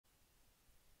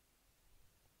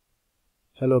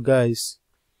Hello guys,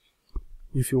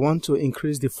 if you want to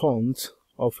increase the font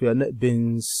of your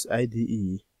NetBeans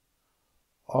IDE,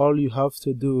 all you have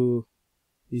to do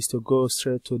is to go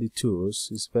straight to the tools.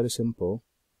 It's very simple.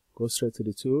 Go straight to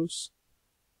the tools,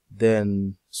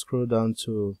 then scroll down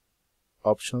to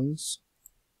options.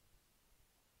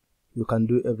 You can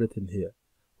do everything here,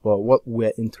 but what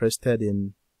we're interested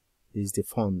in is the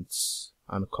fonts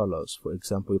and colors. For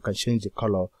example, you can change the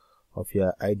color of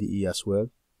your IDE as well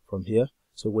from here.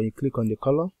 So when you click on the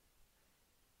color,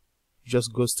 you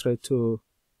just go straight to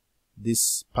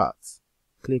this part,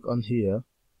 click on here,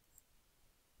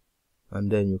 and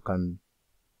then you can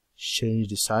change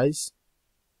the size.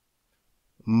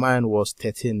 Mine was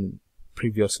 13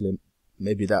 previously,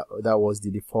 maybe that was the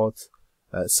default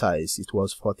size. It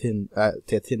was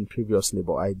 13 previously,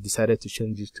 but I decided to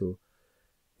change it to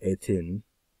 18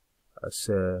 as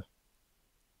the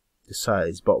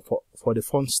size. But for the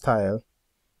font style,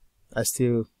 I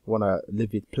still want to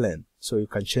leave it plain, so you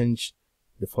can change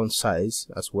the font size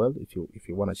as well if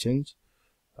you want to change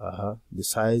the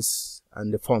size,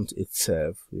 and the font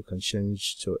itself you can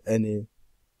change to any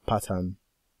pattern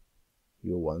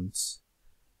you want.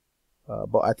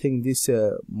 But I think this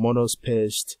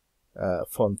monospaced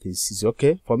font is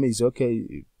okay for me. It's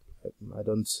okay.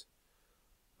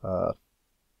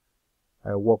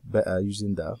 I work better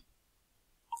using that.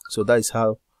 So that is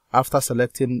how, after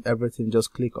selecting everything,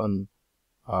 just click on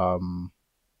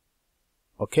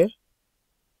OK,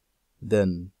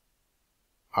 then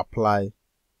apply.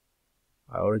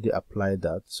 I already applied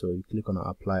that, so you click on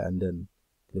apply and then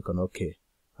click on OK,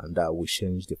 and that will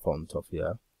change the font of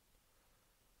your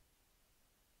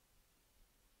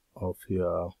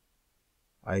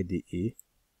IDE.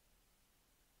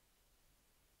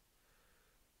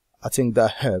 I think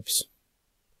that helps.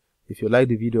 If you like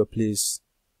the video, please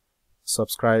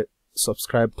subscribe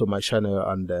to my channel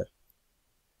and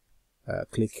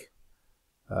click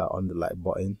on the like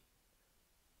button.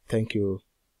 Thank you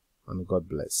and God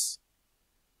bless.